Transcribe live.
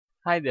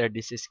Hi there,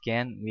 this is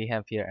Ken. We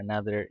have here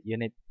another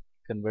unit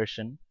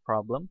conversion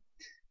problem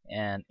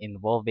and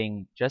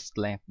involving just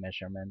length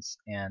measurements,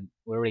 and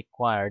we're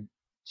required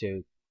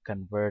to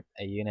convert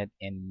a unit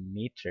in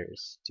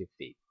meters to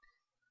feet.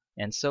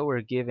 And so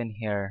we're given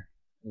here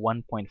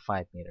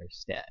 1.5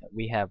 meters.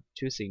 We have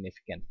two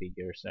significant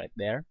figures right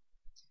there.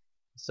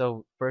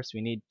 So first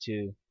we need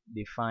to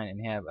define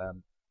and have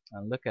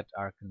look at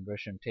our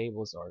conversion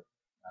tables or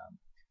um,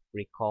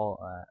 recall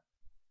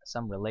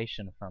some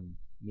relation from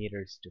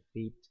meters to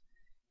feet,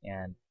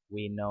 and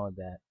we know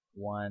that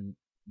 1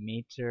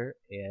 meter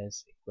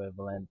is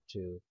equivalent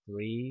to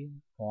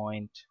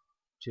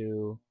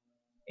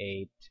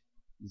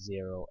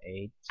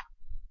 3.2808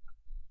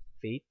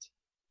 feet.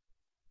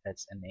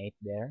 That's an 8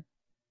 there.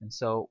 And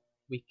so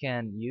we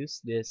can use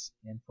this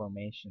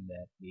information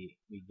that we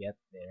get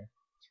there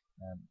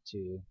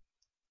to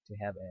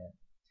have a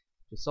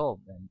to solve,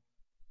 and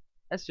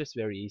that's just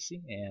very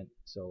easy. And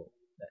so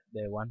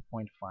the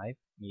 1.5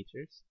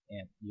 meters,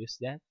 and use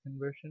that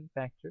conversion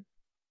factor,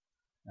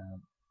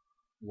 um,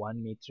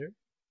 1 meter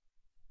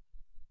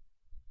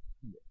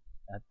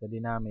at the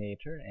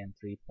denominator and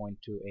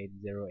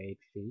 3.2808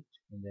 feet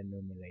in the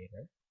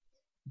numerator.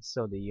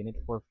 So the unit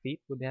for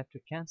feet would have to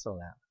cancel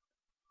out.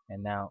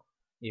 And now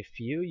if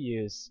you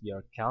use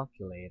your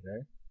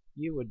calculator,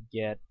 you would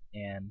get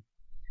an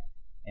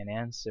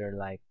answer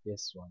like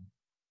this one.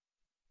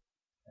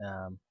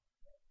 Um,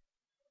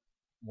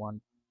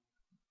 1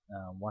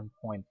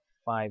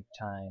 1.5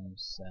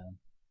 times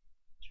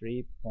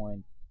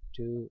 3.2808,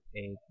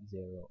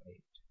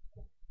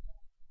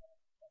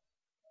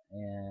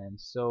 and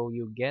so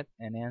you get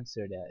an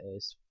answer that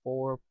is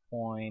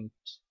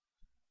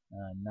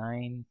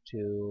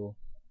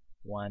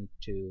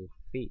 4.9212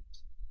 feet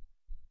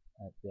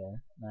up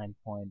there,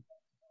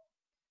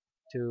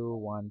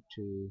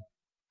 9.212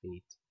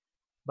 feet.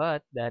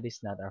 But that is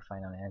not our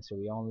final answer.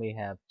 We only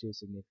have two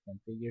significant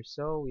figures,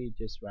 so we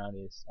just round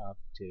this up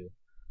to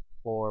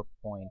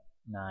 4.9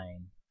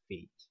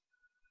 feet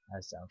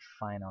as our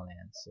final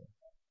answer.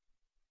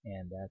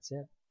 And that's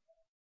it.